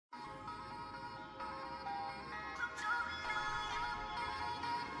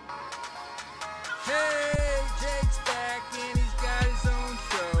Hey, Jake's back and he's got his own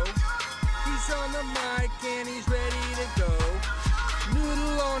show. He's on the mic and he's ready to go.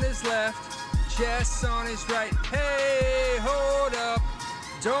 Noodle on his left, Jess on his right. Hey, hold up,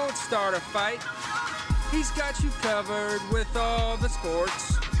 don't start a fight. He's got you covered with all the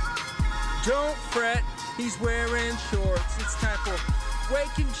sports. Don't fret, he's wearing shorts. It's time for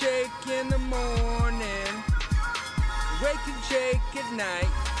Waking Jake in the morning, Waking Jake at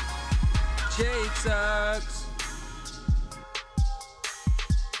night. Jake sucks.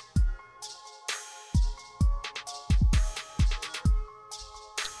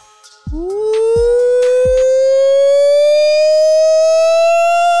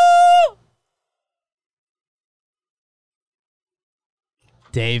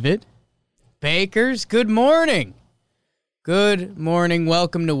 David Bakers, good morning. Good morning.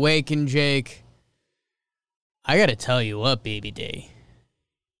 Welcome to Waking Jake. I got to tell you what, BBD.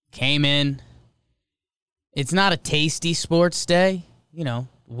 Came in. It's not a tasty sports day. You know,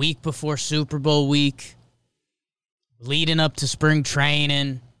 week before Super Bowl week. Leading up to spring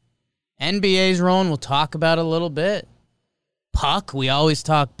training. NBA's rolling. We'll talk about it a little bit. Puck. We always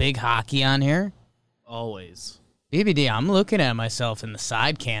talk big hockey on here. Always. BBD, I'm looking at myself in the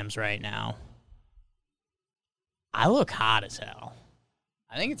side cams right now. I look hot as hell.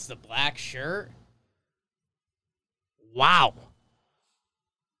 I think it's the black shirt. Wow.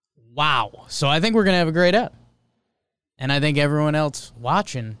 So I think we're going to have a great ep. And I think everyone else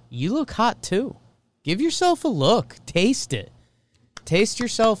watching, you look hot too. Give yourself a look. Taste it. Taste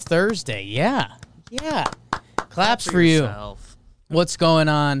yourself Thursday. Yeah. Claps for you. What's going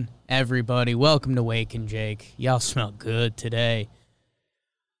on, everybody? Welcome to Wake and Jake. Y'all smell good today.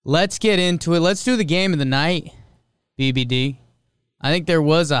 Let's get into it. Let's do the game of the night, BBD. I think there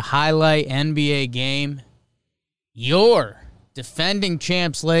was a highlight NBA game. Your defending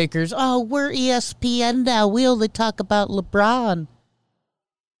champs Lakers. Oh, we're ESPN now. We only talk about LeBron. It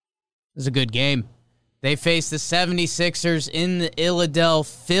was a good game. They faced the 76ers in the Illadelph,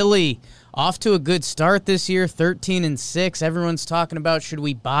 Philly. Off to a good start this year, 13-6. Everyone's talking about, should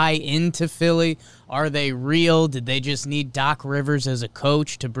we buy into Philly? Are they real? Did they just need Doc Rivers as a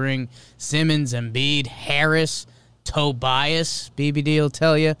coach to bring Simmons, Embiid, Harris, Tobias? BBD will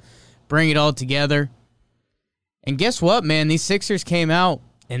tell you. Bring it all together. And guess what, man? These Sixers came out,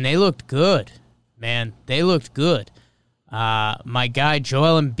 and they looked good. Man, they looked good. My guy,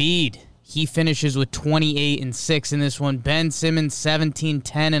 Joel Embiid, he finishes with 28-6 in this one. Ben Simmons, 17,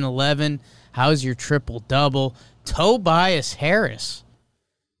 10, and 11. How's your triple-double? Tobias Harris,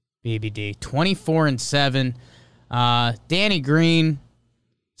 BBD, 24-7. Danny Green,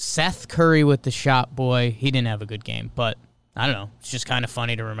 Seth Curry with the shot boy. He didn't have a good game, but I don't know. It's just kind of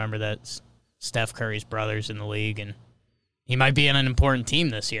funny to remember that Steph Curry's brother's in the league, and he might be on an important team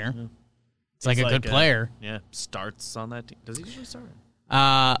this year. Yeah. It's like a good player. Starts on that team. Does he usually start?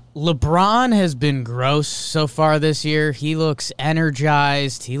 LeBron has been gross so far this year. He looks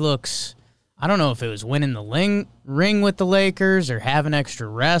energized. He looks, I don't know if it was winning the ring with the Lakers or having extra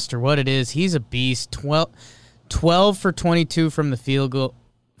rest or what it is. He's a beast. 12 for 22 from the field,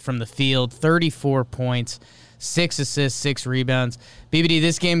 34 points. 6 assists, 6 rebounds. BBD,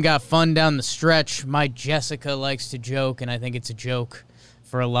 this game got fun down the stretch. My Jessica likes to joke, and I think it's a joke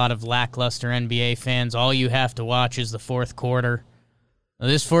for a lot of lackluster NBA fans. All you have to watch is the fourth quarter. Well,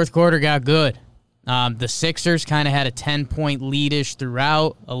 this fourth quarter got good. The Sixers kind of had a 10-point lead-ish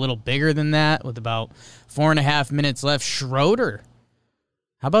throughout, a little bigger than that, with about 4.5 minutes left. Schroeder.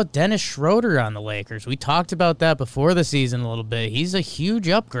 How about Dennis Schroeder on the Lakers? We talked about that before the season a little bit. He's a huge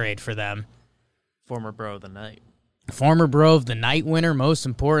upgrade for them. Former bro of the night. Former bro of the night winner, most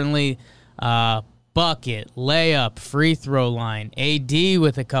importantly. Bucket, layup, free throw line. AD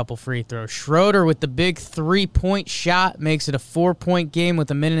with a couple free throws. Schroeder with the big 3-point shot makes it a 4-point game with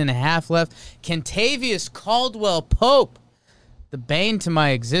 1.5 minutes left. Kentavious Caldwell-Pope, the bane to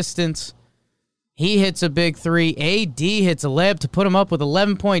my existence. He hits a big 3. AD hits a layup to put him up with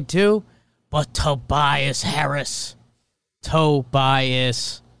 11.2. But Tobias Harris.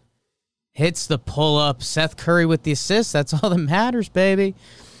 Hits the pull-up. Seth Curry with the assist. That's all that matters, baby.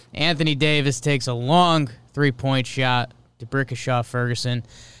 Anthony Davis takes a long 3-point shot to Brickashaw Ferguson.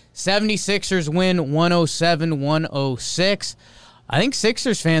 76ers win 107-106. I think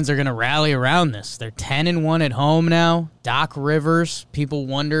Sixers fans are going to rally around this. They're 10-1 at home now. Doc Rivers, people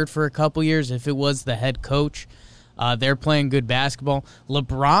wondered for a couple years if it was the head coach. They're playing good basketball.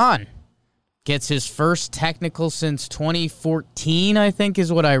 LeBron gets his first technical since 2014, I think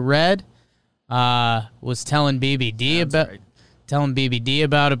is what I read. Was telling BBD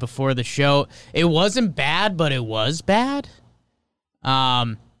about it before the show. It wasn't bad, but it was bad.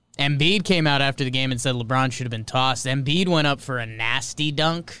 And Embiid came out after the game and said LeBron should have been tossed. Embiid went up for a nasty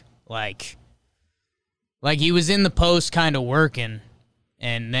dunk, like he was in the post kind of working,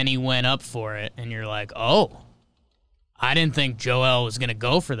 and then he went up for it, and you're like, oh, I didn't think Joel was going to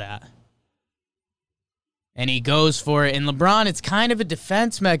go for that. And he goes for it. And LeBron, it's kind of a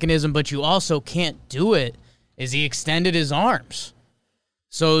defense mechanism, but you also can't do it, is he extended his arms.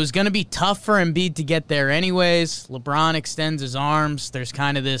 So it was going to be tough for Embiid to get there anyways. LeBron extends his arms. There's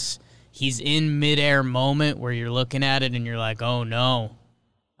kind of this he's in midair moment where you're looking at it and you're like, oh, no.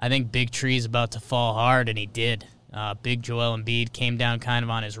 I think Big Tree's about to fall hard, and he did. Big Joel Embiid came down kind of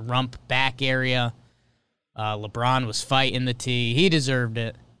on his rump back area. LeBron was fighting the tee. He deserved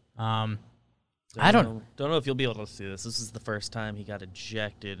it. I don't know if you'll be able to see this. This is the first time he got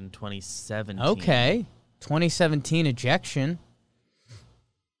ejected in 2017. Okay. 2017 ejection.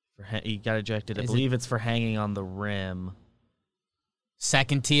 He got ejected. I believe it's for hanging on the rim.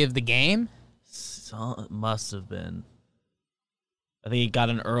 Second tee of the game? It must have been. I think he got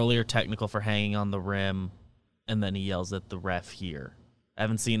an earlier technical for hanging on the rim, and then he yells at the ref here. I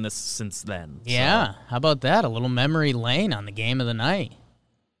haven't seen this since then. Yeah, how about that? A little memory lane on the game of the night.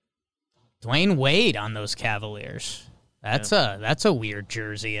 Dwayne Wade on those Cavaliers. That's a weird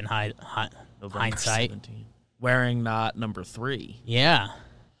jersey in hindsight. 17. Wearing not number 3. Yeah.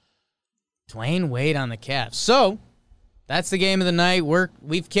 Dwayne Wade on the Cavs. So, that's the game of the night.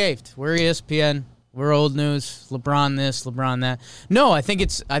 We've caved. We're ESPN. We're old news. LeBron this, LeBron that. No, I think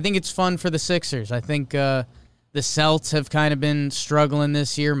it's fun for the Sixers. I think the Celts have kind of been struggling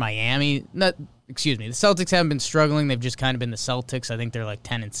this year. The Celtics haven't been struggling. They've just kind of been the Celtics. I think they're like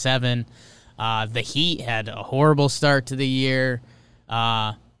 10-7. The Heat had a horrible start to the year.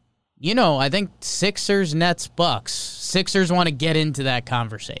 I think Sixers, Nets, Bucks. Sixers want to get into that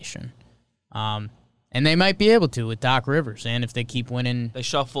conversation. And they might be able to with Doc Rivers. And if they keep winning. They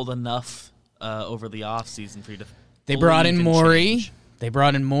shuffled enough over the offseason for you to. They brought in Morey. Change. They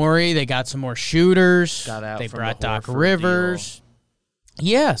brought in Morey. They got some more shooters. They brought Doc Rivers. Deal.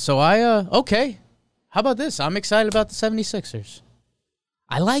 Yeah, so okay. How about this? I'm excited about the 76ers.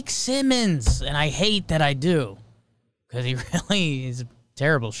 I like Simmons, and I hate that I do, because he really is a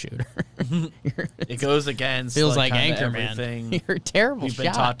terrible shooter. It goes against feels like everything You're a terrible we've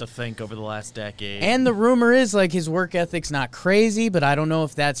been taught to think over the last decade. And the rumor is like his work ethic's not crazy, but I don't know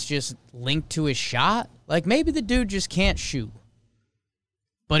if that's just linked to his shot. Like maybe the dude just can't shoot.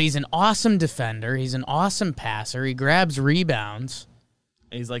 But he's an awesome defender. He's an awesome passer. He grabs rebounds.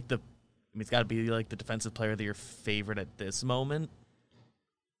 And he's like he's got to be like the defensive player that you're favorite at this moment.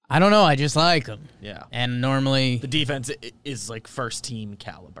 I don't know. I just like him. Yeah. And normally the defense is like first team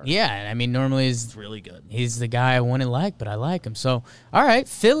caliber. Yeah. I mean, normally it's really good. He's the guy I wouldn't like, but I like him. So, all right,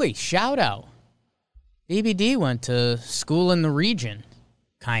 Philly, shout out. BBD went to school in the region,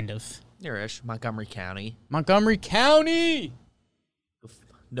 kind of. Near-ish, Montgomery County. Montgomery County!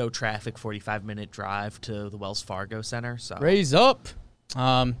 No traffic, 45-minute drive to the Wells Fargo Center. So raise up.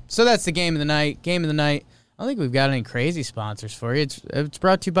 So that's the game of the night. Game of the night. I don't think we've got any crazy sponsors for you. It's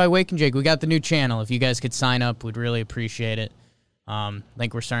brought to you by Wake and Jake. We got the new channel. If you guys could sign up, we'd really appreciate it. I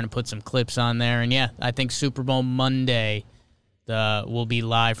think we're starting to put some clips on there. And, yeah, I think Super Bowl Monday will be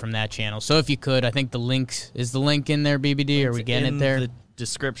live from that channel. So if you could, I think is the link in there, BBD? Are we getting it there? The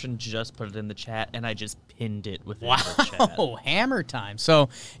description, just put it in the chat, and I just pinned it within the chat. Wow, hammer time. So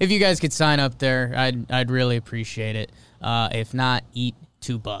if you guys could sign up there, I'd really appreciate it. If not, eat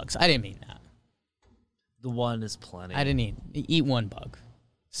 2 bugs. I didn't mean that. The one is plenty. I didn't eat 1 bug.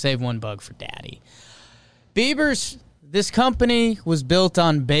 Save 1 bug for daddy. Beavers, this company was built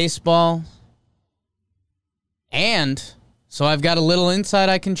on baseball. And so I've got a little insight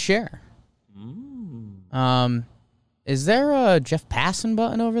I can share. Is there a Jeff Passan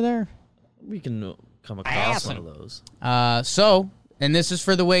button over there? We can come across one of those. And this is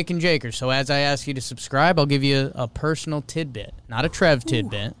for the Wake and Jakers. So as I ask you to subscribe, I'll give you a personal tidbit, not a Trev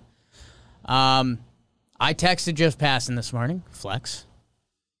tidbit. I texted Jeff Passan this morning, Flex,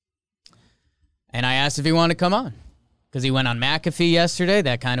 and I asked if he wanted to come on because he went on McAfee yesterday.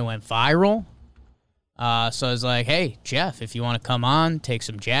 That kind of went viral. So I was like, hey, Jeff, if you want to come on, take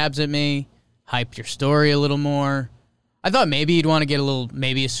some jabs at me, hype your story a little more. I thought maybe you'd want to get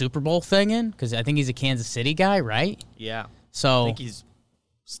maybe a Super Bowl thing in because I think he's a Kansas City guy, right? Yeah. So I think he's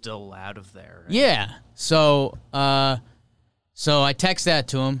still out of there. Right? Yeah. So I text that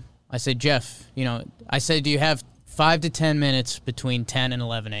to him. I said, Jeff, do you have 5 to 10 minutes between 10 and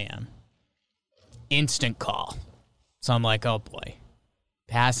 11 a.m.? Instant call. So I'm like, oh, boy.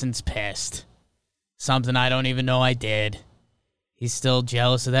 Passan's pissed. Something I don't even know I did. He's still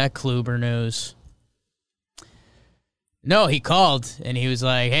jealous of that Kluber news. No, he called, and he was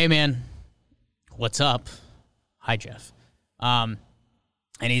like, hey, man, what's up? Hi, Jeff. And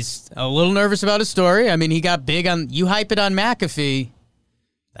he's a little nervous about his story. I mean, he got big on, you hype it on McAfee.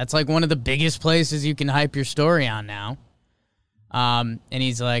 That's like one of the biggest places you can hype your story on now. And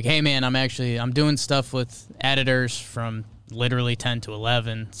he's like, hey, man, I'm doing stuff with editors from literally 10 to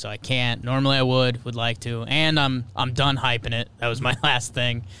 11, so I can't. Normally I would like to, and I'm done hyping it. That was my last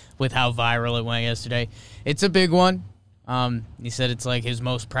thing with how viral it went yesterday. It's a big one. He said it's like his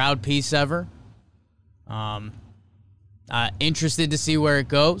most proud piece ever. Interested to see where it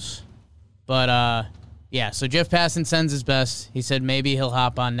goes. But, yeah, so Jeff Passan sends his best. He said maybe he'll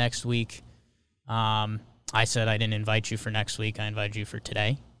hop on next week. I said I didn't invite you for next week. I invited you for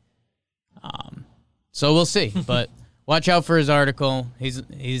today. So we'll see. But watch out for his article.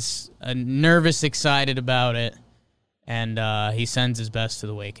 He's nervous, excited about it. And he sends his best to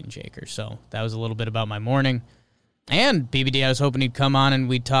the Wake and Shakers. So that was a little bit about my morning. And BBD, I was hoping he'd come on and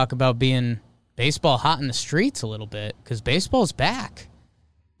we'd talk about being baseball hot in the streets a little bit. Because baseball's back.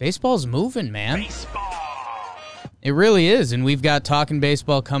 Baseball's moving, man. Baseball. It really is. And we've got Talking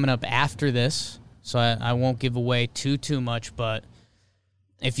Baseball coming up after this. So I won't give away too much, but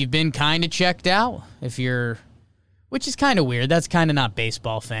if you've been kind of checked out, which is kind of weird, that's kind of not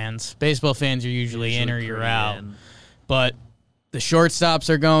baseball fans. Baseball fans are usually in or you're out. But the shortstops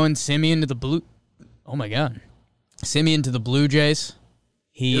are going. Simeon to the Blue Jays.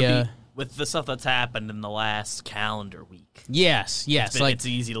 With the stuff that's happened in the last calendar week. Yes. It's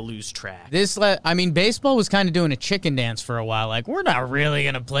easy to lose track. Baseball was kind of doing a chicken dance for a while. Like, we're not really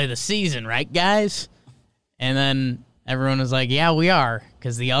going to play the season, right, guys? And then everyone was like, yeah, we are,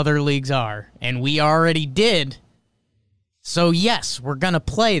 because the other leagues are. And we already did. So, yes, we're going to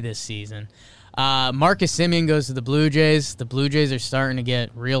play this season. Marcus Semien goes to the Blue Jays. The Blue Jays are starting to get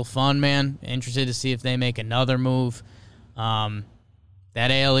real fun, man. Interested to see if they make another move. That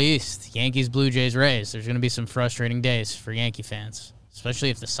AL East, Yankees, Blue Jays, Rays, there's going to be some frustrating days for Yankee fans, especially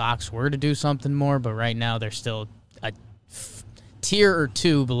if the Sox were to do something more, but right now they're still a tier or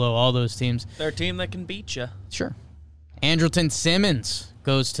two below all those teams. They're a team that can beat you. Sure. Andrelton Simmons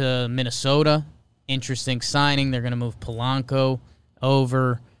goes to Minnesota. Interesting signing. They're going to move Polanco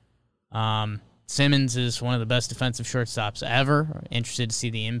over. Simmons is one of the best defensive shortstops ever. Interested to see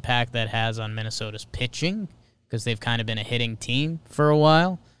the impact that has on Minnesota's pitching, because they've kind of been a hitting team for a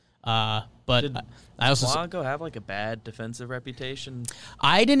while. But Did Polanco have like a bad defensive reputation?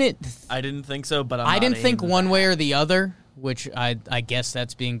 I didn't think so, but I didn't think one way or the other, which I guess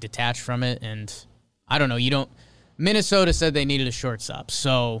that's being detached from it. And I don't know. Minnesota said they needed a shortstop,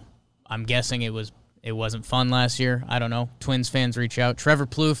 so I'm guessing it wasn't fun last year. I don't know. Twins fans reach out. Trevor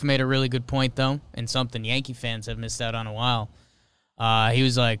Plouffe made a really good point, though, and something Yankee fans have missed out on a while. He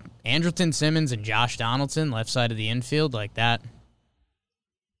was like, Andrelton Simmons and Josh Donaldson, left side of the infield, like that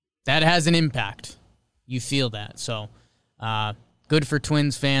has an impact. You feel that. So, good for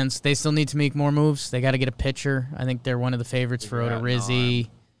Twins fans. They still need to make more moves. They got to get a pitcher. I think they're one of the favorites for Odorizzi.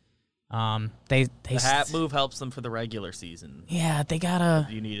 The hat move helps them for the regular season. Yeah, they gotta.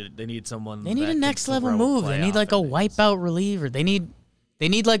 They need someone. They need a next level move. They need like a wipeout reliever. They need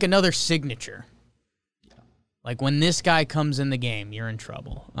like another signature. Like, when this guy comes in the game, you're in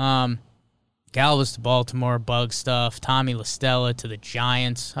trouble. Galvis to Baltimore, bug stuff. Tommy La Stella to the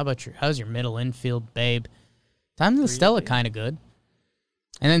Giants. How's your middle infield, babe? Tommy La Stella kind of good.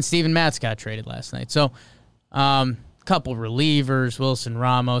 And then Steven Matz got traded last night. So, couple relievers, Wilson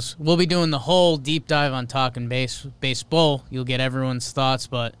Ramos. We'll be doing the whole deep dive on Talking Baseball. You'll get everyone's thoughts,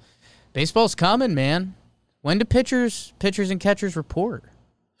 but baseball's coming, man. When do pitchers and catchers report?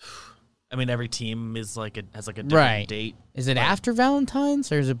 I mean, every team has a different date. Is it after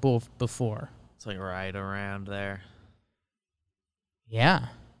Valentine's or is it before? It's like right around there. Yeah.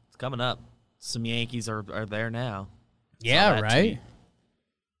 It's coming up. Some Yankees are there now. Yeah, right? Tweet.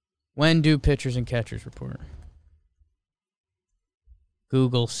 When do pitchers and catchers report?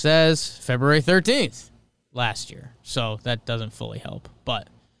 Google says February 13th last year. So that doesn't fully help, but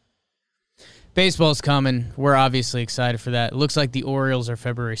baseball's coming. We're obviously excited for that. It looks like the Orioles are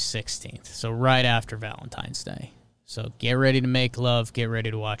February 16th, so right after Valentine's Day. So get ready to make love. Get ready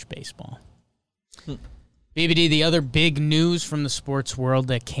to watch baseball. BBD, the other big news from the sports world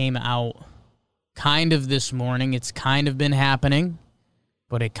that came out kind of this morning, it's kind of been happening,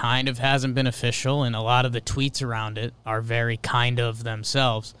 but it kind of hasn't been official, and a lot of the tweets around it are very kind of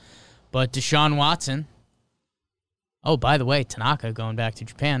themselves. But Deshaun Watson, oh, by the way, Tanaka going back to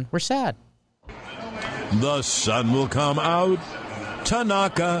Japan, we're sad. The sun will come out.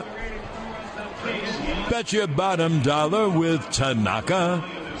 Tanaka. Bet your bottom dollar with Tanaka.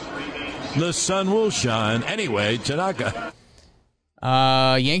 The sun will shine. Anyway, Tanaka.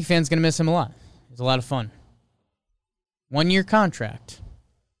 Yankee fans going to miss him a lot. It was a lot of fun. 1-year contract.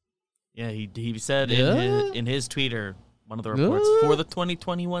 Yeah, he said Yeah. in his tweeter, one of the reports, for the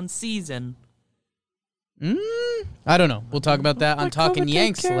 2021 season. I don't know. We'll talk about that on Talking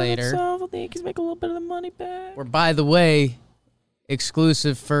Yanks later. The Yankees make a little bit of the money back. Or, by the way,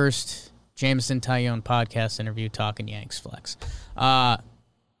 exclusive first Jameson Tyone podcast interview, Talking Yanks Flex.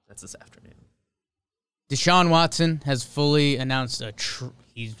 That's this afternoon. Deshaun Watson has fully announced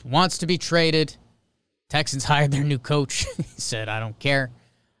he wants to be traded. Texans hired their new coach. He said, I don't care.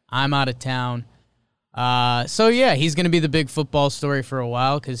 I'm out of town. So, yeah, he's going to be the big football story for a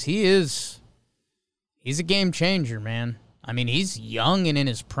while because he's a game changer, man. I mean, he's young and in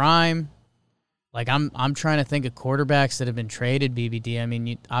his prime. Like, I'm trying to think of quarterbacks that have been traded, BBD. I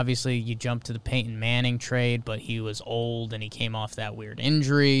mean, obviously you jump to the Peyton Manning trade, but he was old and he came off that weird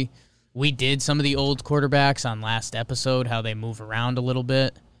injury. We did some of the old quarterbacks on last episode, how they move around a little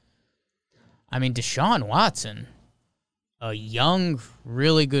bit. I mean, Deshaun Watson, a young,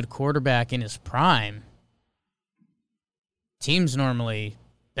 really good quarterback in his prime, teams normally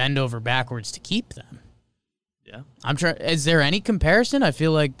bend over backwards to keep them. Yeah. I'm trying. Is there any comparison? I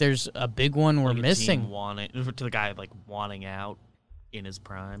feel like there's a big one we're Like a missing. team to the guy like wanting out in his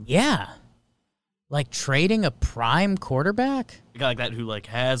prime. Yeah. Like trading a prime quarterback? A guy like that who like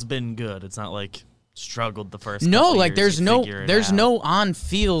has been good. It's not like struggled the first No, couple like years to there's figure it there's out. no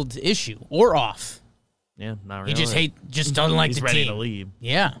on-field issue or off. Yeah, not really. He just doesn't like He's the ready team. to leave.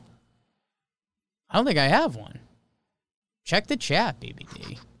 Yeah. I don't think I have one. Check the chat,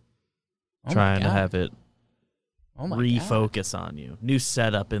 BBD. Oh my Trying to God. have it Oh my God. refocus on you. New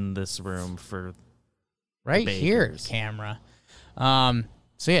setup in this room for Right here, Bakers. camera.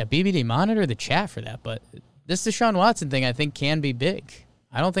 So yeah, BBD, monitor the chat for that. But this Deshaun Watson thing, I think, can be big.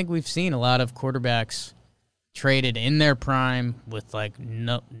 I don't think we've seen a lot of quarterbacks traded in their prime with like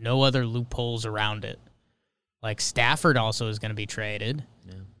no other loopholes around it. Like Stafford also is going to be traded,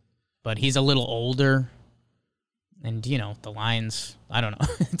 but he's a little older. And you know the Lions, I don't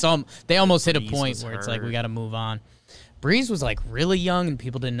know. They almost hit a Breeze point was where it's like we hurt. got to move on. Breeze was like really young, and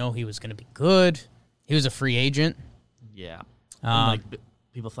people didn't know he was going to be good. He was a free agent. Yeah. Um, And,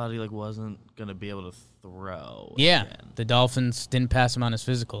 people thought he like wasn't gonna be able to throw. Yeah, again. the Dolphins didn't pass him on his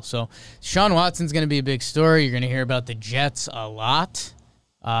physical. So Sean Watson's going to be a big story. You're going to hear about the Jets a lot.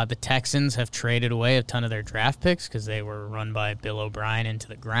 The Texans have traded away a ton of their draft picks because they were run by Bill O'Brien into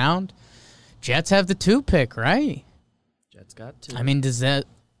the ground. Jets have the 2 pick, right? Jets got 2. I mean, does that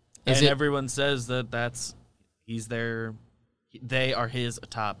is and it? everyone says he's their, they are his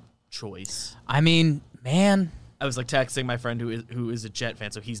top choice. I mean, man, I was like texting my friend who is a Jet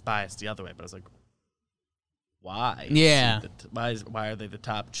fan, so he's biased the other way. But I was like, why? Yeah. Why are they the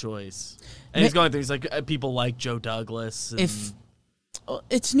top choice? And he's going through. He's like people like Joe Douglas. And if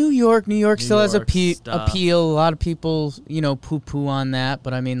it's New York, New York still has York stuff. appeal. A lot of people, poo-poo on that.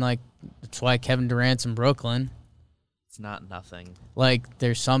 But I mean, like, that's why Kevin Durant's in Brooklyn. it's not nothing. Like,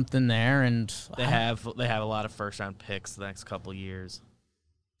 there's something there, and They have a lot of first round picks the next couple years.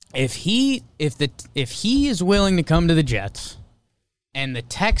 if he is willing to come to the Jets, and the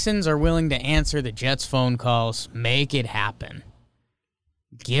Texans are willing to answer the Jets' phone calls, make it happen.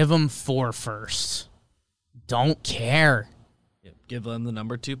 Give them 4 firsts. Don't care. Yep. Give them the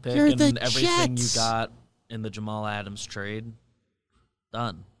number 2 pick You're and the everything Jets. you got in the Jamal Adams trade.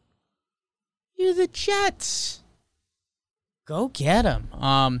 Done. You're the Jets. Go get him.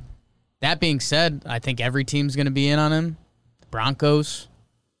 That being said, I think every team's going to be in on him. The Broncos,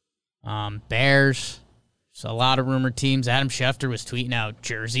 Bears. There's a lot of rumored teams. Adam Schefter was tweeting out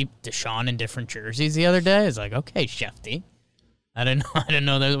Deshaun in different jerseys the other day. It's like, okay, Shefty. I didn't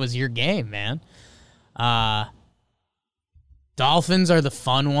know that was your game, man. Dolphins are the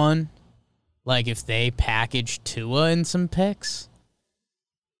fun one. Like if they package Tua in some picks.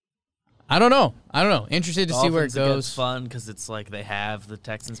 I don't know. Interested to see where it Dolphins, goes. gets fun because it's like they have the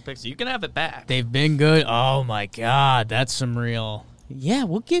Texans pick, so you can have it back. They've been good. Oh my God, that's some real. Yeah,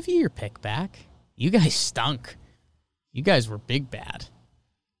 we'll give you your pick back. You guys stunk. You guys were big bad.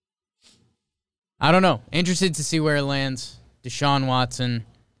 I don't know. Interested to see where it lands. Deshaun Watson.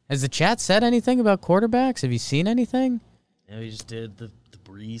 Has the chat said anything about quarterbacks? Have you seen anything? Yeah, we just did the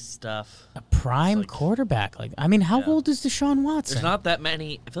Breeze stuff. A prime Like- quarterback. Like, I mean, how Yeah. old is Deshaun Watson? There's not that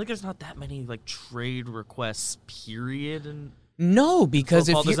many. I feel like there's not that many like trade requests. Period. And No, because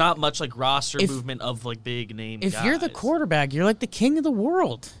football, if there's you're, not much like roster if- movement of like big name. if you're the guys. quarterback, you're like the king of the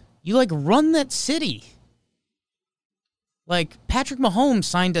world. You like run that city. Like Patrick Mahomes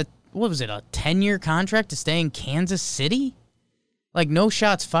signed a 10-year contract to stay in Kansas City? Like, no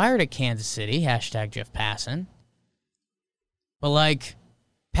shots fired at Kansas City, hashtag Jeff Passan. But, like,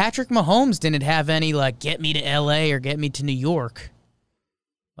 Patrick Mahomes didn't have any, like, get me to L.A. or get me to New York.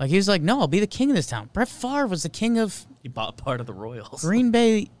 Like, he was like, no, I'll be the king of this town. Brett Favre was the king of He bought part of the Royals. Green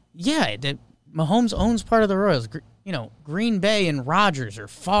Bay. Yeah, Mahomes owns part of the Royals. Green Bay and Rodgers or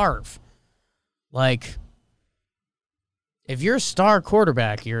Favre. Like, if you're a star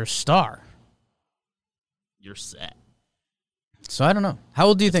quarterback, you're a star. You're set. So I don't know. How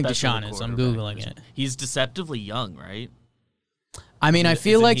old do you think Especially Deshaun is? the I'm quarterback. Googling it. He's deceptively young, right? I mean, I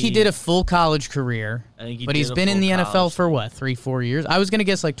feel Isn't like he he- did a full college career, I think he but did he's a been in full the NFL college for thing. what, 3-4 years? I was gonna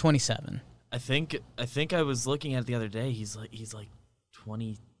guess like 27. I think I was looking at it the other day. He's like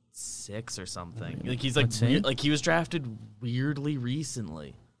 26 or something. Like he's like Let's see. like he was drafted weirdly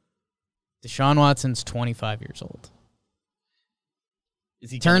recently. Deshaun Watson's 25 years old.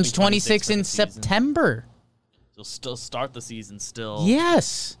 Is he gonna Turns be 26 26 for in the season? September. He'll still start the season still.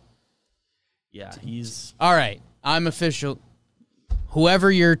 Yes. Yeah, he's All right. I'm official.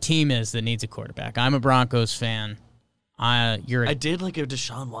 Whoever your team is that needs a quarterback. I'm a Broncos fan. I You're did like a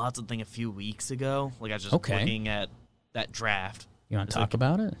Deshaun Watson thing a few weeks ago. Like I was just Okay. looking at that draft. You want It's to talk like-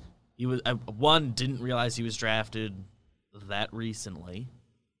 about it? He was didn't realize he was drafted that recently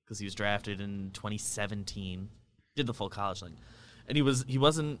because he was drafted in 2017. Did the full college thing, and he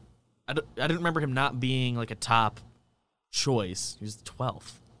wasn't. I didn't remember him not being like a top choice. He was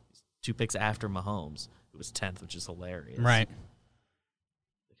 12th, 2 picks after Mahomes. It was 10th, which is hilarious. Right.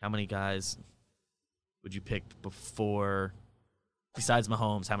 Like, how many guys would you pick before? Besides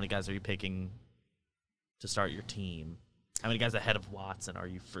Mahomes, how many guys are you picking to start your team? How many guys ahead of Watson are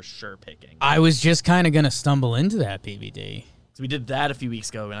you for sure picking? I was just kind of going to stumble into that, PBD. So we did that a few weeks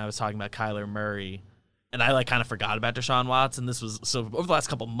ago when I was talking about Kyler Murray, and I like kind of forgot about Deshaun Watson. This was so over the last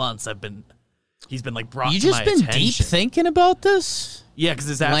couple months he's been like brought You to just my been deep attention. thinking about this? Yeah, because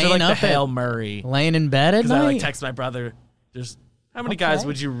it's after Laying like the up at- Hail Murray. Laying in bed at Because I night? like text my brother. There's how many guys Okay.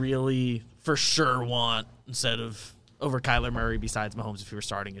 would you really for sure want instead of over Kyler Murray besides Mahomes if you were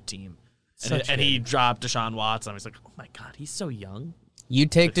starting a team? And he dropped Deshaun Watson. I was like, oh my god, he's so young. You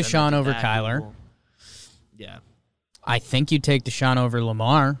take Like, Deshaun they're over that Kyler. people. Yeah. I think you take Deshaun over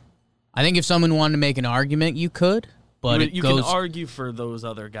Lamar. I think if someone wanted to make an argument, you could, but you can argue for those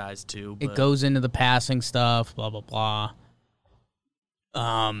other guys too. it But goes into the passing stuff, blah blah blah.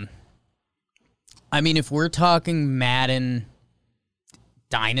 I mean, if we're talking Madden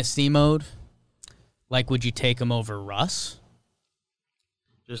dynasty mode, like, would you take him over Russ?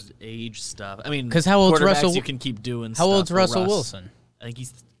 just age stuff. I mean, 'Cause how old's quarterbacks Russell- You can keep doing. How stuff old's for Russell Russ. Wilson? I think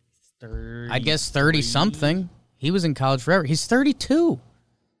he's 30. I guess 30 something. He was in college forever. He's 32.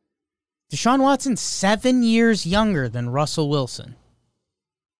 Deshaun Watson's 7 years younger than Russell Wilson.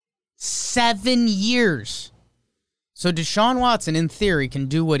 7 years. So Deshaun Watson, in theory, can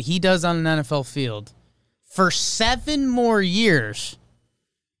do what he does on an NFL field for 7 more years,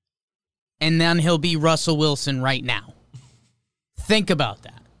 and then he'll be Russell Wilson right now. Think about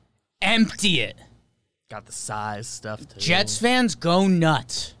that. Empty it. Got the size stuff too. Jets fans, go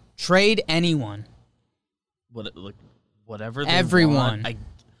nuts. Trade anyone. Whatever. They Everyone. Want.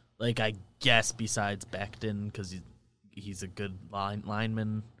 I guess besides Becton because he's a good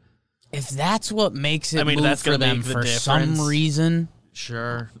lineman. If that's what makes it I mean, move that's for gonna them make the for difference. some reason,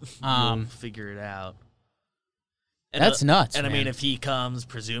 Sure, Um, we'll figure it out. that's nuts, And I man. mean, if he comes,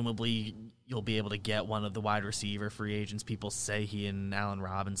 presumably you'll be able to get one of the wide receiver free agents. People say he and Allen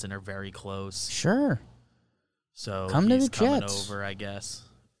Robinson are very close, sure. so Come to he's the coming Jets. over, I guess.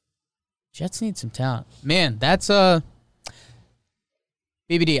 Jets need some talent. Man, that's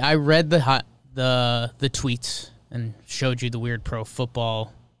BBD, I read the tweets and showed you the weird Pro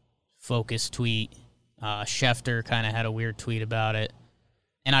Football Focus tweet. Schefter kind of had a weird tweet about it.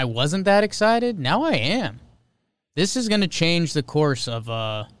 And I wasn't that excited. Now I am. This is going to change the course of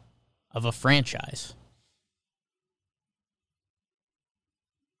a franchise.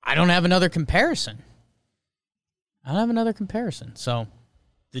 I don't have another comparison. So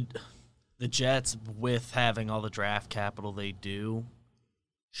The Jets, with having all the draft capital they do,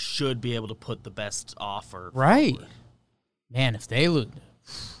 should be able to put the best offer right. forward. Man, if they lose,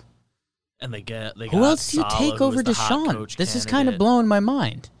 And they who else do you take over Deshaun? This is kind of blowing my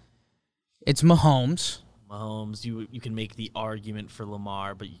mind. It's Mahomes. Mahomes, you can make the argument for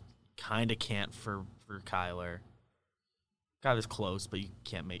Lamar, but you kind of can't for Kyler. Kyler's close, but you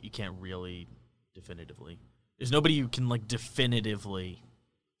can't really definitively. There's nobody you can like definitively.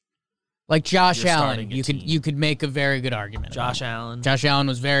 Like Josh You're Allen, starting a you team. could make a very good argument. Josh about. Allen, Josh Allen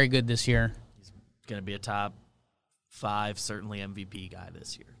was very good this year. he's gonna be a top 5, certainly MVP guy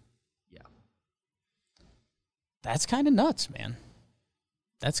this year. Yeah, That's kind of nuts, man.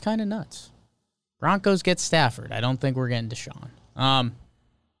 That's kind of nuts. Broncos get Stafford. I don't think we're getting Deshaun.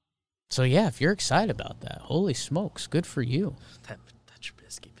 So, yeah, if you're excited about that, holy smokes, good for you. That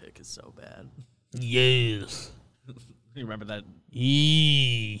Trubisky pick is so bad. Yes. You remember that?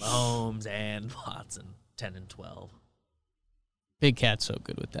 Yeesh. Mahomes and Watson, 10 and 12. Big Cat's so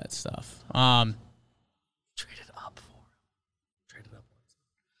good with that stuff. Traded up for him. Traded up.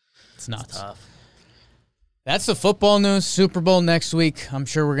 It's nuts. It's tough. That's the football news. Super Bowl next week. I'm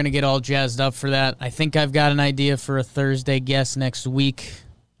sure we're going to get all jazzed up for that. I think I've got an idea for a Thursday guest next week.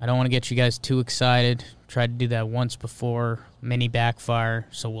 I don't want to get you guys too excited. Tried to do that once before. Mini backfire.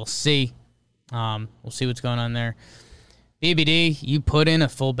 So we'll see. We'll see what's going on there. BBD, you put in a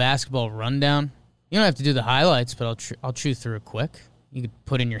full basketball rundown. You don't have to do the highlights, but I'll chew through it quick. You could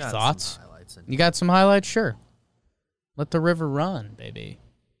put in your thoughts. You got some highlights? Sure. Let the river run, baby.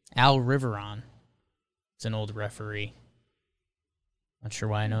 Al Riveron. It's an old referee. Not sure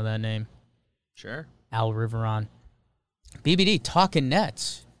why I know that name. Sure. Al Riveron. BBD, Talking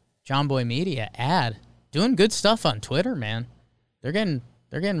Nets. John Boy Media ad. Doing good stuff on Twitter, man. They're getting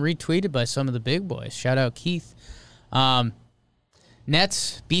retweeted by some of the big boys. Shout out Keith.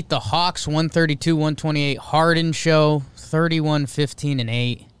 Nets beat the Hawks 132-128. Harden show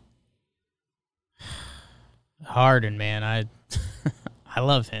 31-15-8. Harden, man, I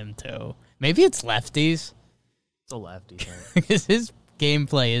love him too. Maybe it's lefties. It's a lefty thing. Because his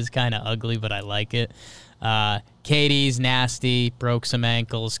gameplay is kind of ugly, but I like it. KD's nasty, broke some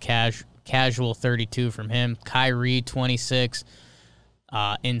ankles, casual 32 from him. Kyrie 26,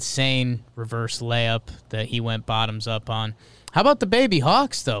 insane reverse layup that he went bottoms up on. How about the baby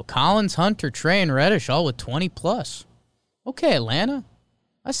Hawks, though? Collins, Hunter, Trey, and Reddish all with 20+. Okay, Atlanta.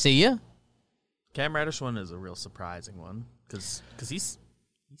 I see ya. Cam Reddish one is a real surprising one because he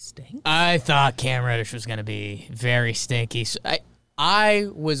stinks. I thought Cam Reddish was going to be very stinky. So I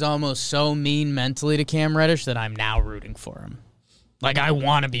was almost so mean mentally to Cam Reddish that I'm now rooting for him. Like, I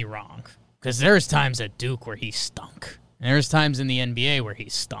want to be wrong. Because there's times at Duke where he stunk. And there's times in the NBA where he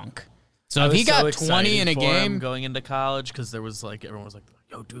stunk. So if he got 20 in a game going into college, because there was like everyone was like,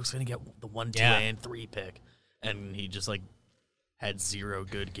 "Yo, Duke's gonna get the 1, 2, and 3 pick," and he just like had 0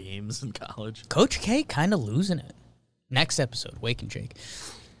 good games in college. Coach K kind of losing it. Next episode, Wake and Jake.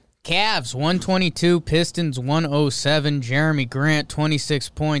 Cavs 122, Pistons 107. Jeremy Grant 26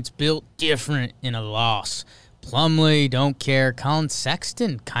 points, built different in a loss. Plumlee, don't care. Colin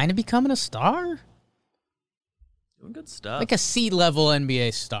Sexton kind of becoming a star. Doing good stuff. Like a C-level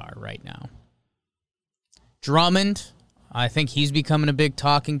NBA star right now. Drummond, I think he's becoming a big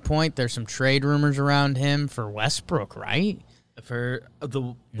talking point. There's some trade rumors around him for Westbrook, right? For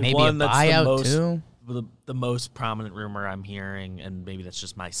the maybe one a that's buyout too. The most prominent rumor I'm hearing, and maybe that's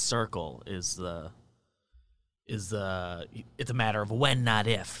just my circle, is it's a matter of when, not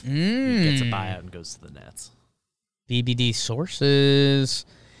if, he gets a buyout and goes to the Nets. BBD sources.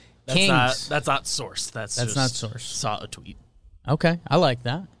 Kings. That's not source. That's just not source. Saw a tweet. Okay, I like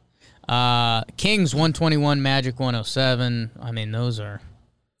that. Kings 121, Magic 107. I mean, those are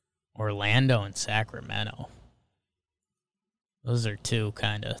Orlando and Sacramento. Those are two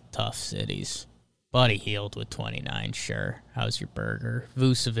kind of tough cities. Buddy Hield with 29, sure. How's your burger?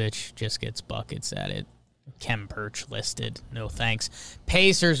 Vucevic just gets buckets at it. Kem Perch listed. No thanks.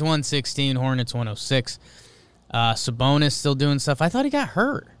 Pacers 116, Hornets 106. Sabonis still doing stuff. I thought he got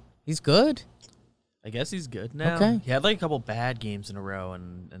hurt. He's good. I guess he's good now. Okay. He had like a couple bad games in a row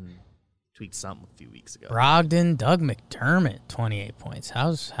and tweaked something a few weeks ago. Brogdon, Doug McDermott, 28 points.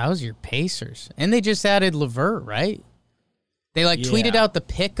 How's your Pacers? And they just added LeVert, right? They tweeted out the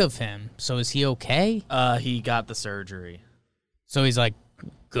pic of him. So is he okay? He got the surgery. So he's like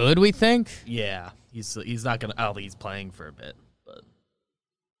good, we think? Yeah. He's not gonna. I don't think he's playing for a bit, but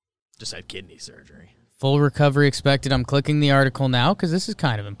just had kidney surgery. Full recovery expected. I'm clicking the article now because this is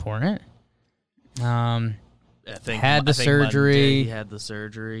kind of important. I think surgery. Monday he had the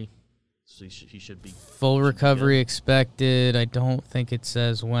surgery, so he should be full recovery expected. I don't think it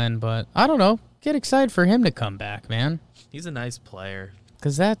says when, but I don't know. Get excited for him to come back, man. He's a nice player.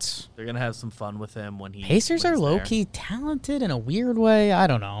 Because they're gonna have some fun with him when he. Pacers are low key talented in a weird way. I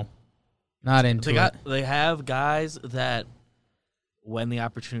don't know. Not into it. They have guys that, when the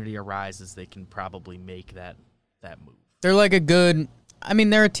opportunity arises, they can probably make that move. They're like a good. I mean,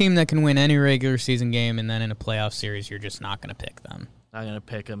 they're a team that can win any regular season game, and then in a playoff series, you're just not going to pick them. Not going to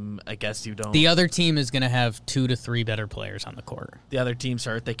pick them. I guess you don't. The other team is going to have 2 to 3 better players on the court. The other team's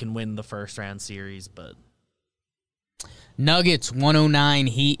hurt. They can win the first round series, but. Nuggets 109,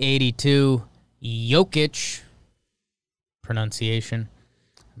 Heat 82. Jokic, pronunciation,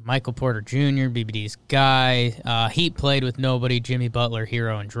 Michael Porter Jr., BBD's guy. Heat played with nobody. Jimmy Butler,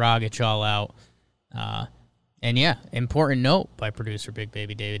 Hero, and Dragic all out. And yeah, important note by producer Big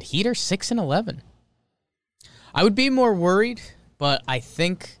Baby David. Heat are 6-11. I would be more worried, but I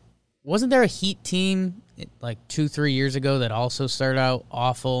think, wasn't there a Heat team like 2-3 years ago that also started out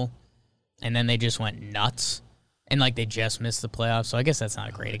awful, and then they just went nuts, and like they just missed the playoffs? So I guess that's not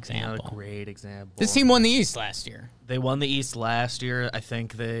a great example. Not a great example. This team won the East last year. They won the East last year. I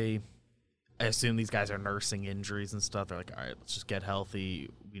think I assume these guys are nursing injuries and stuff. They're like, all right, let's just get healthy.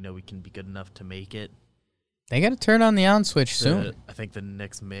 We know we can be good enough to make it. They got to turn on the on switch soon. I think the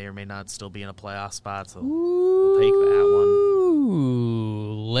Knicks may or may not still be in a playoff spot, so we'll take that one.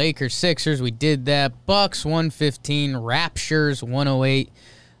 Ooh, Lakers, Sixers, we did that. Bucks, 115. Raptures, 108.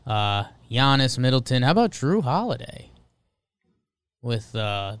 Giannis, Middleton. How about Drew Holiday with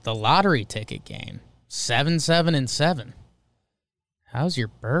the lottery ticket game? 7-7-7. How's your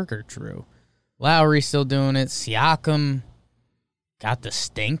burger, Drew? Lowry still doing it. Siakam got the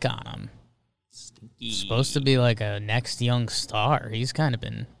stink on him. Supposed to be like a next young star. He's kind of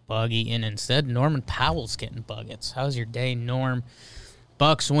been buggy, and instead Norman Powell's getting buckets. How's your day, Norm?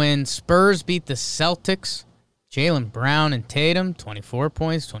 Bucks win. Spurs beat the Celtics. Jaylen Brown and Tatum, 24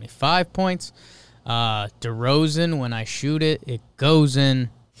 points, 25 points. DeRozan, when I shoot it, it goes in.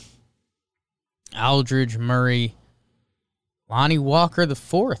 Aldridge, Murray. Lonnie Walker the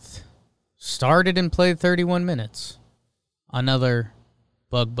fourth started and played 31 minutes. Another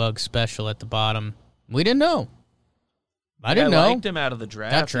bug special at the bottom. We didn't know. I didn't know. I liked him out of the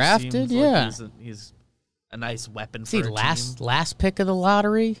draft. Got drafted, yeah. He's a nice weapon See, for a team. last pick of the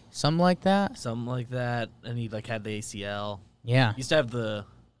lottery, something like that. Something like that. And he had the ACL. Yeah. He used to have the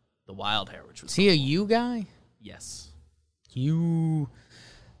wild hair, which was Is he a U guy? Yes. U.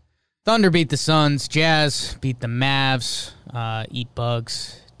 Thunder beat the Suns. Jazz beat the Mavs. Eat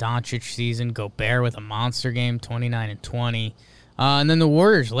bugs. Doncic season. Gobert with a monster game, 29-20. And then the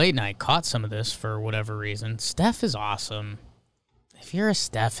Warriors late night caught some of this for whatever reason. Steph is awesome. If you're a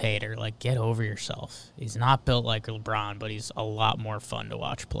Steph hater, get over yourself. He's not built like LeBron, but he's a lot more fun to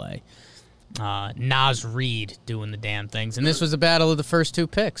watch play. Naz Reid doing the damn things. And this was a battle of the first two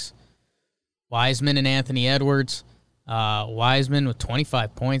picks. Wiseman and Anthony Edwards. Wiseman with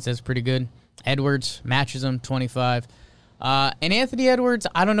 25 points. That's pretty good. Edwards matches him, 25. And Anthony Edwards,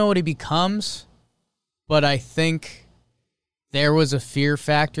 I don't know what he becomes, but I think there was a fear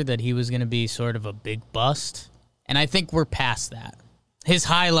factor that he was going to be sort of a big bust, and I think we're past that. His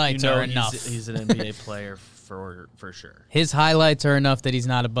highlights are enough. He's an NBA player for sure. His highlights are enough that he's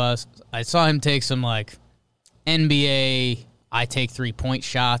not a bust. I saw him take some NBA, I take 3-point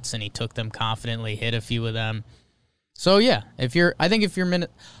shots, and he took them confidently, hit a few of them. So yeah,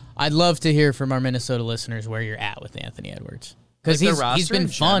 I'd love to hear from our Minnesota listeners where you're at with Anthony Edwards, because he's been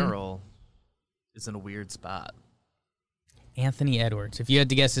fun. General is in a weird spot. Anthony Edwards, if you had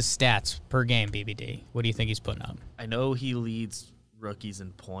to guess his stats per game, BBD, what do you think he's putting up? I know he leads rookies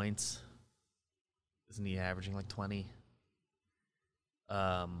in points. Isn't he averaging 20?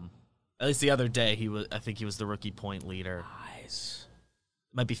 At least the other day, I think he was the rookie point leader. Nice.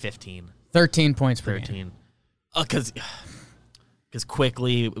 Might be 15. 13 points per game. 13. Because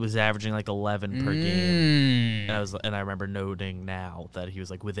quickly it was averaging 11 per game. And I remember noting now that he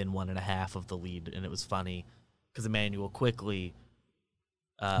was within 1.5 of the lead, and it was funny. Because Emmanuel Quickly,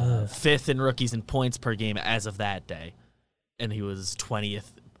 fifth in rookies in points per game as of that day, and he was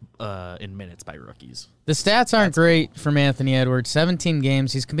 20th in minutes by rookies. The stats aren't great from Anthony Edwards. 17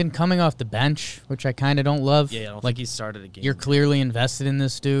 games. He's been coming off the bench, which I kind of don't love. Yeah, I don't think he started a game. You're clearly invested in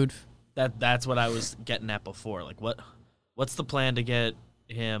this dude. That's what I was getting at before. What's the plan to get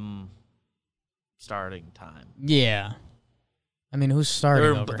him starting time? Yeah. I mean, who's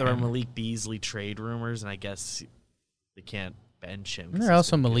starting over There were him? Malik Beasley trade rumors, and I guess they can't bench him. There are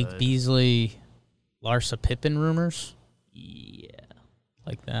also Malik Beasley, Larsa Pippen rumors. Yeah.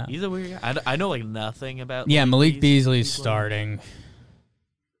 Like that. He's a weird guy. I know like nothing about. Malik Beasley's starting,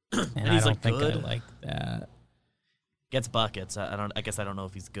 and I he's, don't think good. I like that. Gets buckets. I guess I don't know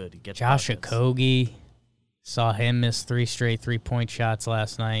if he's good. He gets Josh buckets. Okogie, saw him miss 3 straight 3-point shots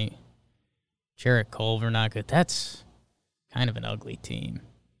last night. Jarrett Culver not good. That's kind of an ugly team.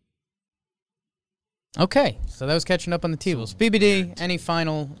 Okay, so that was catching up on the T-Wolves. BBD, any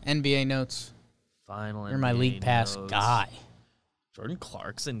final NBA notes? Final. You're my NBA league pass notes. guy. Jordan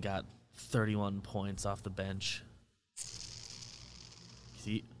Clarkson got 31 points off the bench.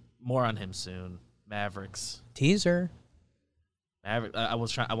 More on him soon. Mavericks. Teaser. I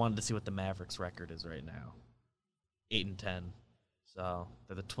wanted to see what the Mavericks record is right now. 8-10. So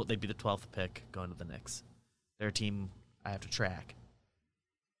they'd be the 12th pick going to the Knicks. Their team I have to track.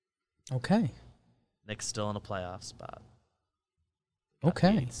 Okay. Knicks still in a playoff spot. Got the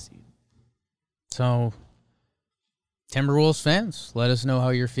Okay. 8th seed. So, Timberwolves fans, let us know how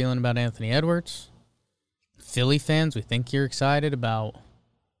you're feeling about Anthony Edwards. Philly fans, we think you're excited about.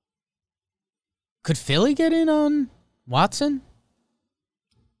 Could Philly get in on Watson?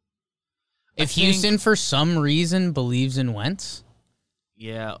 If Houston, for some reason, believes in Wentz,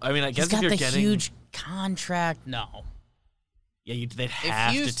 Yeah, I mean, I he's guess got if you're the getting huge contract. No. yeah, they'd If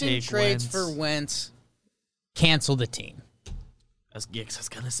have to Houston take trades Wentz. for Wentz, cancel the team. I was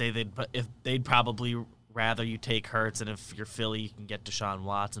gonna say they'd probably rather you take Hurts, and if you're Philly, you can get Deshaun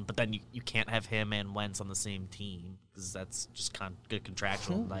Watson. But then you can't have him and Wentz on the same team because that's just good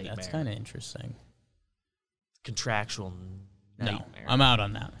contractual nightmare. That's kind of interesting. Contractual nightmare. No, I'm out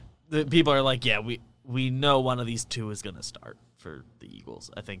on that. The people are like, yeah, we know one of these two is gonna start for the Eagles.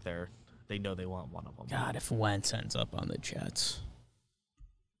 I think they know they want one of them. God, if Wentz ends up on the Jets.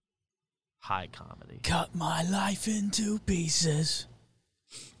 High comedy. Cut my life into pieces.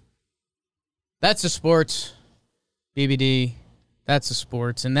 That's the sports. BBD. That's the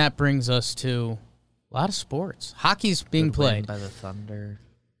sports. And that brings us to a lot of sports. Hockey's being Good win played. by the Thunder.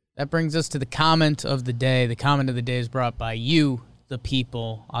 That brings us to the comment of the day. The comment of the day is brought by you, the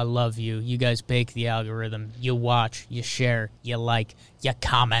people. I love you. You guys bake the algorithm. You watch, you share, you like, you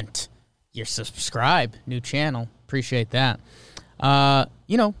comment, you subscribe. New channel. Appreciate that.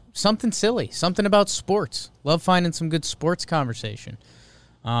 Something silly, something about sports. Love finding some good sports conversation.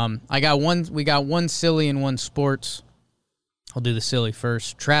 We got one silly and one sports. I'll do the silly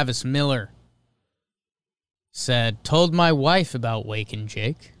first. Travis Miller said, told my wife about Waking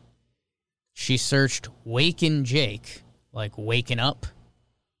Jake. She searched Waking Jake, like waking up.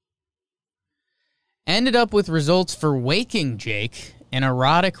 Ended up with results for Waking Jake, an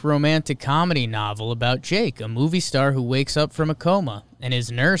erotic romantic comedy novel about Jake, a movie star who wakes up from a coma, and his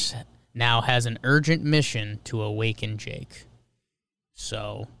nurse now has an urgent mission to awaken Jake.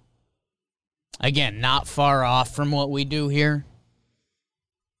 So, again, not far off from what we do here.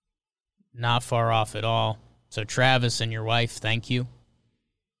 Not far off at all. So, Travis and your wife, thank you.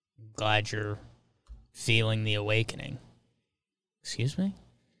 Glad you're feeling the awakening. Excuse me?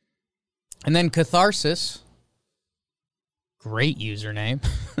 And then Catharsis, great username,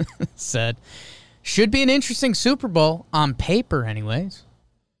 said, should be an interesting Super Bowl, on paper anyways.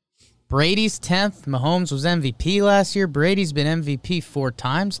 Brady's 10th. Mahomes was MVP last year. Brady's been MVP 4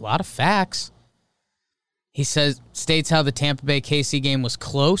 times. A lot of facts. He states how the Tampa Bay KC game was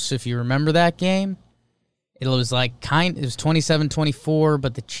close, if you remember that game. It was it was 27-24,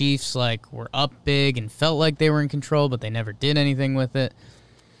 but the Chiefs were up big and felt like they were in control, but they never did anything with it.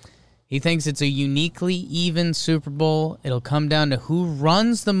 He thinks it's a uniquely even Super Bowl. It'll come down to who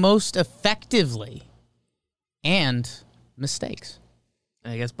runs the most effectively and mistakes.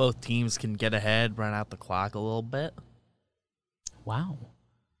 I guess both teams can get ahead, run out the clock a little bit. Wow.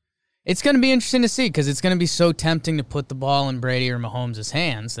 It's going to be interesting to see because it's going to be so tempting to put the ball in Brady or Mahomes'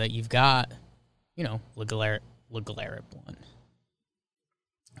 hands that you've got, LeGarrette one.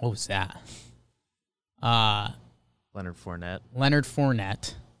 What was that? Leonard Fournette. Leonard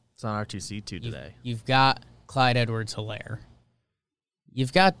Fournette. It's on R2C2 today. You've got Clyde Edwards-Helaire.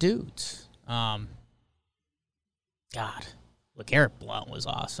 You've got dudes. God, LeGarrette Blount was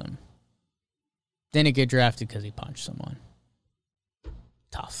awesome. Didn't get drafted because he punched someone.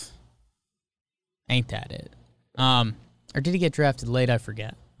 Tough. Ain't that it? Or did he get drafted late? I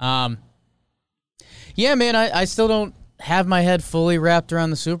forget. Yeah, man, I still don't have my head fully wrapped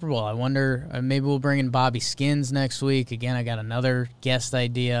around the Super Bowl. I wonder, maybe we'll bring in Bobby Skins next week. Again, I got another guest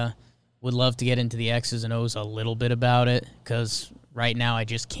idea. Would love to get into the X's and O's a little bit about it because right now I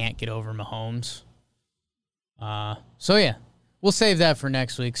just can't get over Mahomes. So, yeah, we'll save that for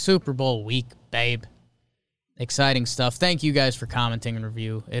next week. Super Bowl week, babe. Exciting stuff. Thank you guys for commenting and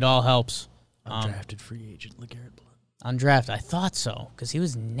review. It all helps. Undrafted free agent LeGarrette Blount. Undrafted. I thought so because he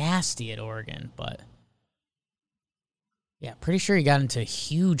was nasty at Oregon, but yeah, pretty sure he got into a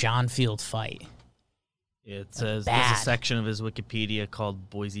huge on-field fight. Yeah, it says Bad. there's a section of his Wikipedia called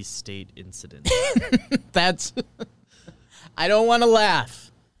Boise State Incident. That's... I don't want to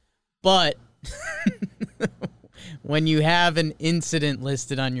laugh, but when you have an incident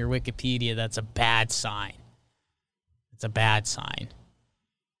listed on your Wikipedia, that's a bad sign. It's a bad sign.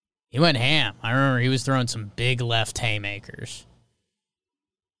 He went ham. I remember he was throwing some big left haymakers.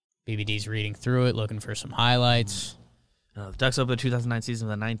 BBD's reading through it, looking for some highlights. The Ducks opened the 2009 season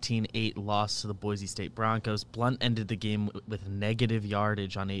with a 19-8 loss to the Boise State Broncos. Blunt ended the game with negative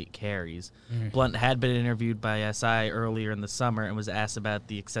yardage on 8 carries. Blunt had been interviewed by SI earlier in the summer and was asked about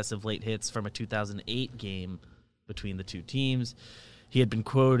the excessive late hits from a 2008 game between the two teams. he had been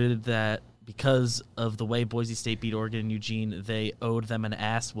quoted that because of the way Boise State beat Oregon and Eugene, they owed them an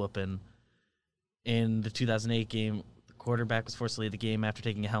ass whooping. In the 2008 game, the quarterback was forced to leave the game after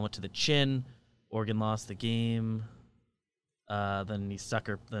taking a helmet to the chin. Oregon lost the game. Then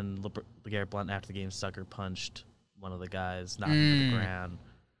LeGarrette Blount after the game sucker punched one of the guys, knocked him to the ground.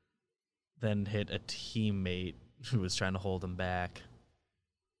 Then hit a teammate who was trying to hold him back.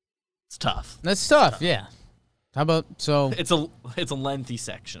 It's tough. That's tough, yeah. How about It's a lengthy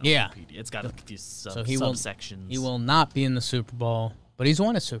section. Yeah. Wikipedia. It's got a few subsections. subsections. He will not be in the Super Bowl, but he's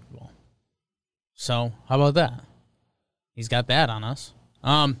won a Super Bowl. So how about that? He's got that on us.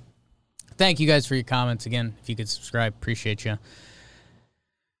 Thank you guys for your comments again. If you could subscribe, appreciate you.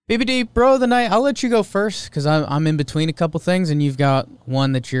 BBD, bro of the night. I'll let you go first because I'm in between a couple things, and you've got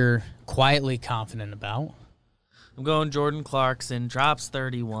one that you're quietly confident about. I'm going Jordan Clarkson. Drops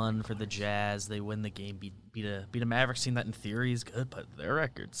 31 for the Jazz. They win the game. Beat a Mavericks team that in theory is good, but their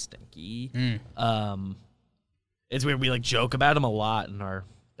record's stinky. It's weird. We joke about him a lot in our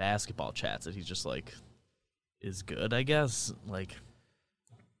basketball chats that he's just is good, I guess.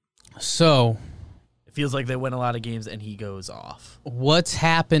 So it feels like they win a lot of games and he goes off. What's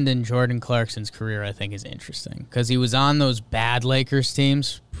happened in Jordan Clarkson's career, I think, is interesting because he was on those bad Lakers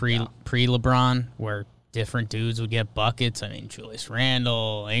teams pre-LeBron where different dudes would get buckets. I mean, Julius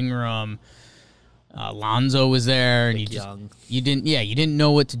Randle, Ingram, Lonzo was there, and you didn't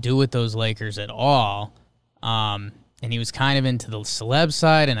know what to do with those Lakers at all. And he was kind of into the celeb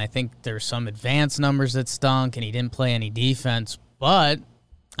side, and I think there's some advanced numbers that stunk, and he didn't play any defense. But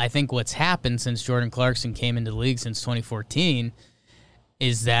I think what's happened since Jordan Clarkson came into the league since 2014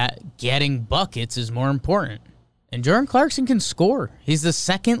 is that getting buckets is more important. And Jordan Clarkson can score. He's the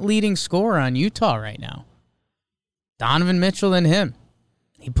second leading scorer on Utah right now. Donovan Mitchell and him.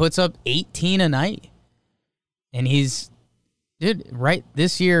 He puts up 18 a night. And right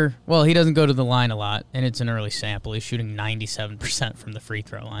this year, well, he doesn't go to the line a lot, and it's an early sample. He's shooting 97% from the free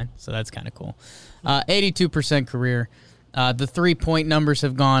throw line, so that's kind of cool. 82% career. The three-point numbers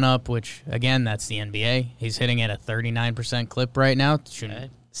have gone up, which, again, that's the NBA. He's hitting at a 39% clip right now,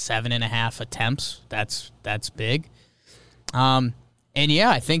 shooting 7.5 attempts. That's big. And yeah,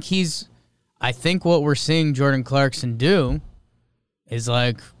 I think what we're seeing Jordan Clarkson do is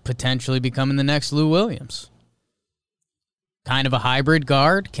potentially becoming the next Lou Williams. Kind of a hybrid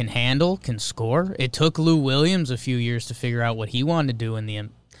guard, can handle, can score. It took Lou Williams a few years to figure out what he wanted to do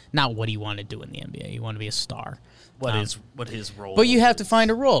not what he wanted to do in the NBA. He wanted to be a star. What his role? But you have to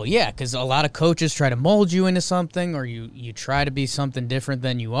find a role, yeah, because a lot of coaches try to mold you into something, or you try to be something different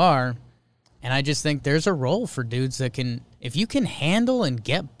than you are. And I just think there's a role for dudes that can, if you can handle and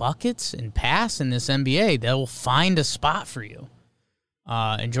get buckets and pass in this NBA, they'll find a spot for you.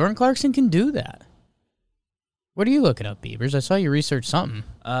 And Jordan Clarkson can do that. What are you looking up, Beavers? I saw you research something.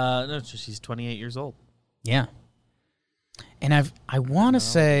 No, it's just he's 28 years old. Yeah. And I want to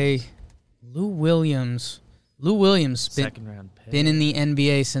say Lou Williams Second round pick. Been in the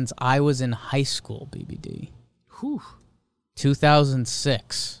NBA since I was in high school, BBD. Whew.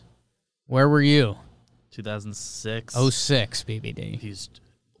 2006. Where were you? 2006. 06, BBD.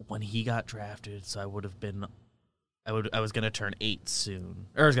 When he got drafted, so I would have been, I was going to turn 8 soon.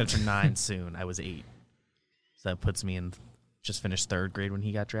 Or I was going to turn 9 soon. I was 8. So that puts me in, just finished 3rd grade when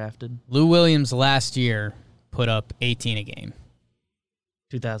he got drafted. Lou Williams last year put up 18 a game.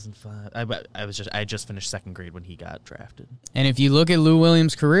 2005. I just finished 2nd grade when he got drafted. And if you look at Lou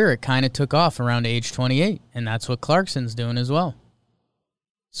Williams' career, it kind of took off around age 28, and that's what Clarkson's doing as well.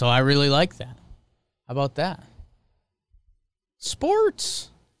 So I really like that. How about that? Sports.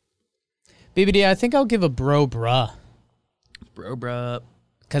 BBD, I think I'll give a bruh. Bruh.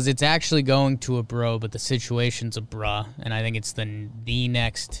 Because it's actually going to a bro, but the situation's a bruh, and I think it's the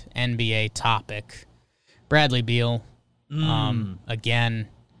next NBA topic. Bradley Beal. Again,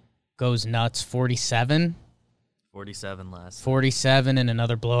 goes nuts. 47. 47 last. 47 and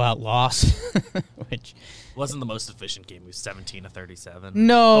another blowout loss, which wasn't the most efficient game. He was 17 of 37.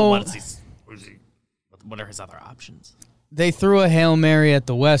 No. But what are his other options? They threw a Hail Mary at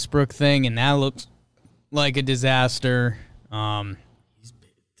the Westbrook thing, and that looks like a disaster. Have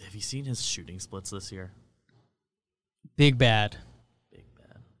you seen his shooting splits this year? Big bad.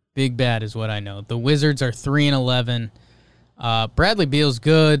 Big bad is what I know. The Wizards are 3-11. Bradley Beal's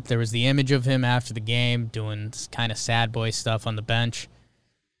good. There was the image of him after the game doing kind of sad boy stuff on the bench.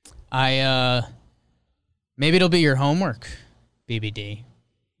 Maybe it'll be your homework, BBD.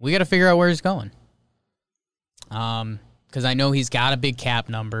 We got to figure out where he's going. Because I know he's got a big cap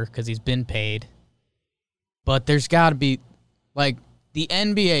number because he's been paid. But there's got to be, the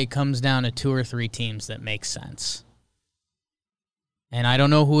NBA comes down to 2 or 3 teams that make sense. And I don't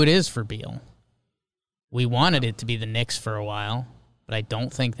know who it is for Beal. We wanted it to be the Knicks for a while, but I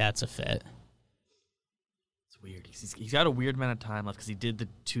don't think that's a fit. It's weird. He's got a weird amount of time left because he did the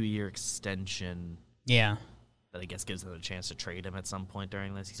 2-year extension. Yeah. That I guess gives them a chance to trade him at some point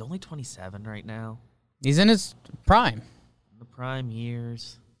during this. He's only 27 right now. He's in his prime. The prime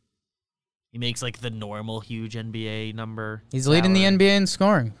years. He makes like the normal huge NBA number. He's leading the NBA in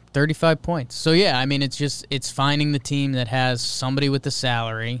scoring, 35 points. So yeah, I mean, it's finding the team that has somebody with the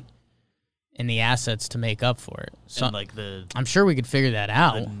salary and the assets to make up for it. So and like I'm sure we could figure that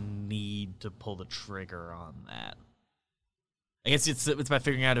out. The need to pull the trigger on that. I guess it's by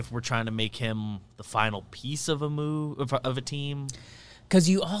figuring out if we're trying to make him the final piece of a move of a team. Because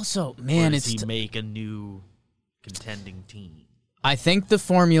you also, man, or does he make a new contending team? I think the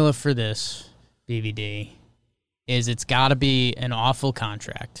formula for this, BBD, is it's got to be an awful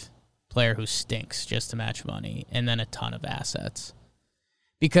contract, player who stinks just to match money, and then a ton of assets.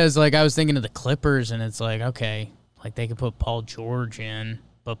 Because, like, I was thinking of the Clippers, and it's like, okay, like, they could put Paul George in,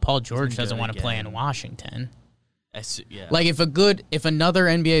 but Paul George doesn't want to play in Washington. Yeah. Like, if another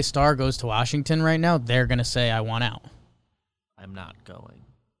NBA star goes to Washington right now, they're going to say, I want out. I'm not going.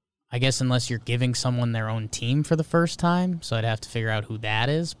 I guess unless you're giving someone their own team for the first time, so I'd have to figure out who that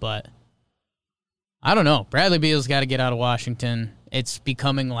is, but I don't know. Bradley Beal's got to get out of Washington. It's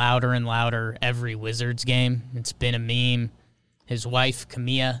becoming louder and louder every Wizards game. It's been a meme. His wife,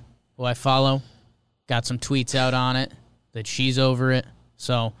 Camilla, who I follow, got some tweets out on it, that she's over it.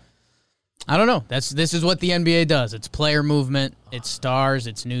 So, I don't know. This is what the NBA does. It's player movement, it's stars,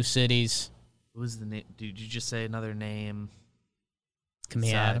 it's new cities. Who was the name? Did you just say another name?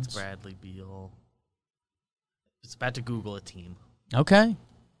 Camilla Adams. Bradley Beal. It's about to Google a team. Okay.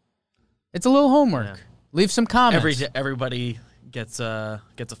 It's a little homework. Yeah. Leave some comments. Everybody gets a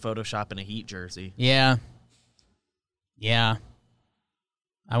Photoshop in a Heat jersey. Yeah. Yeah.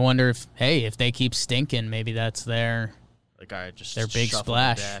 I wonder if they keep stinking, maybe that's their Like, all right, just their big shuffle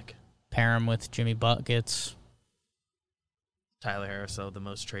splash. the deck. Pair them with Jimmy Buckets. Tyler Harris, the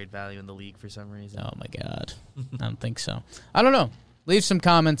most trade value in the league for some reason. Oh, my God. I don't think so. I don't know. Leave some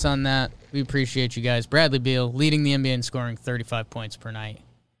comments on that. We appreciate you guys. Bradley Beal leading the NBA in scoring 35 points per night.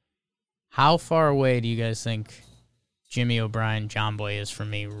 How far away do you guys think Jimmy O'Brien, John Boy is from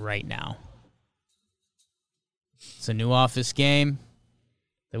me right now? It's a new Office game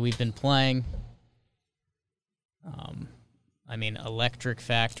that we've been playing. Electric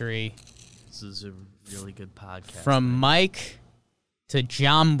Factory. This is a really good podcast. From Mike to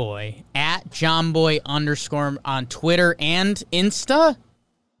John Boy, at John Boy _ on Twitter and Insta.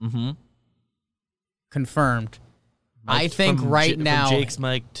 Mm-hmm. Confirmed. Mike, I think right now. From Jake's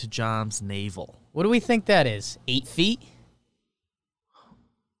Mike to John's navel. What do we think that is? 8 feet?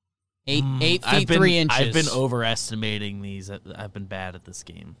 8 feet, 3 inches. I've been overestimating these. I've been bad at this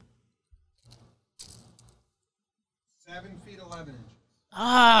game. 7 feet 11 inches.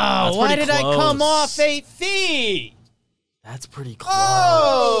 Oh, why did I come off 8 feet? That's pretty close.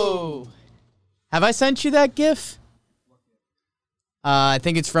 Oh! Have I sent you that GIF? I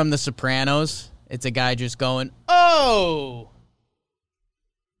think it's from The Sopranos. It's a guy just going, oh!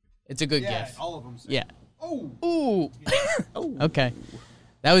 It's a good GIF. All of them say, Yeah. oh! Ooh. Okay.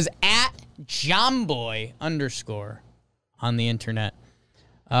 That was at JohnBoy _ on the internet.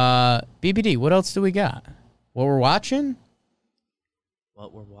 BBD, what else do we got? What we're watching?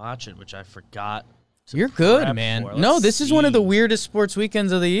 What we're watching, which I forgot. You're good, man. No, this is one of the weirdest sports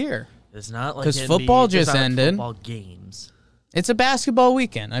weekends of the year. It's not like 'cause NBA, football it's just not like ended. Football games. It's a basketball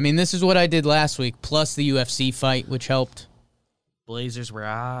weekend. I mean, this is what I did last week, plus the UFC fight, which helped. Blazers,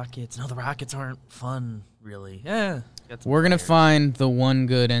 Rockets. No, the Rockets aren't fun, really. Yeah. We're going to find the one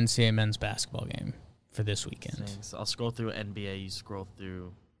good NCAA men's basketball game for this weekend. Thanks. I'll scroll through NBA. You scroll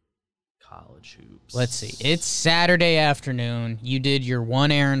through college hoops. Let's see. It's Saturday afternoon. You did your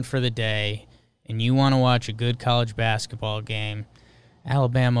one errand for the day, and you want to watch a good college basketball game.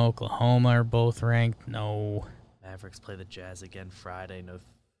 Alabama, Oklahoma are both ranked. No. Mavericks play the Jazz again Friday. No,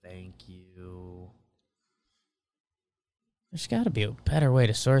 thank you. There's got to be a better way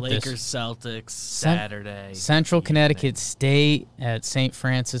to sort Lakers, this. Celtics, Saturday. Central evening. Connecticut State at St.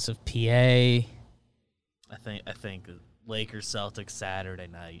 Francis of PA. I think Lakers, Celtics, Saturday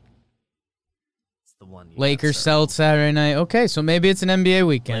night. It's the one. Lakers, Celtics, Saturday night. Okay, so maybe it's an NBA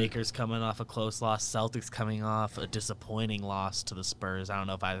weekend. Lakers coming off a close loss. Celtics coming off a disappointing loss to the Spurs. I don't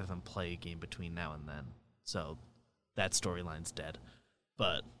know if either of them play a game between now and then. So that storyline's dead.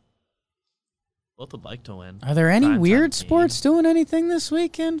 But both would like to win. Are there any Primetime weird game. sports doing anything this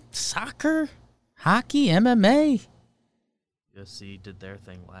weekend? Soccer? Hockey? MMA? UFC did their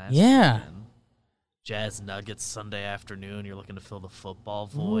thing last Yeah. weekend. Jazz Nuggets Sunday afternoon. You're looking to fill the football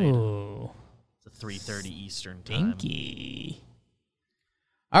void. Ooh. It's a 3:30 Eastern time. Dinky.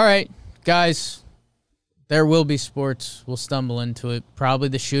 All right, guys. There will be sports. We'll stumble into it. Probably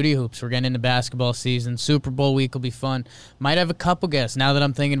the shooty hoops. We're getting into basketball season. Super Bowl week will be fun. Might have a couple guests. Now that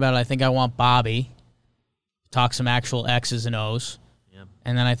I'm thinking about it, I think I want Bobby. Talk some actual X's and O's. Yep.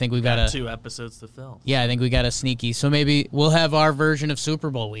 And then I think we've got 2 episodes to fill. Yeah, I think we got a sneaky. So maybe we'll have our version of Super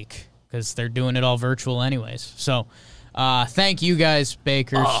Bowl week because they're doing it all virtual anyways. So thank you guys,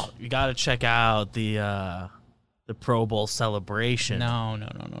 Bakers. Oh, you got to check out the Pro Bowl celebration. No.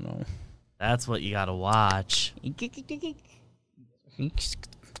 That's what you got to watch.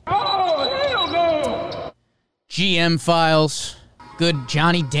 GM Files. Good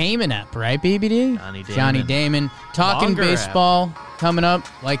Johnny Damon app, right, BBD? Johnny Damon. Talking Longer baseball coming up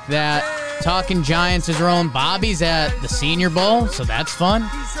like that. Talking Giants is rolling. Bobby's at the Senior Bowl, so that's fun.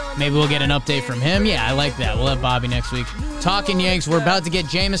 Maybe we'll get an update from him. Yeah, I like that. We'll have Bobby next week. Talking Yanks, we're about to get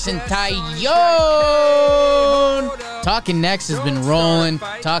Jameson Taillon. Talking Knicks has been rolling.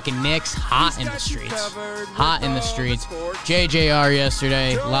 Talking Knicks, hot in the streets. Hot in the streets. JJR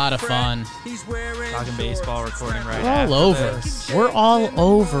yesterday, a lot of fun. Talking baseball, recording right We're all after over this. it. We're all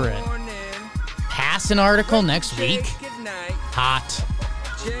over it. Pass an article next week. Hot.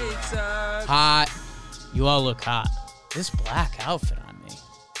 Hot. You all look hot. This black outfit on me.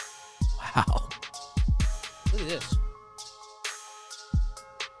 Wow. Look at this.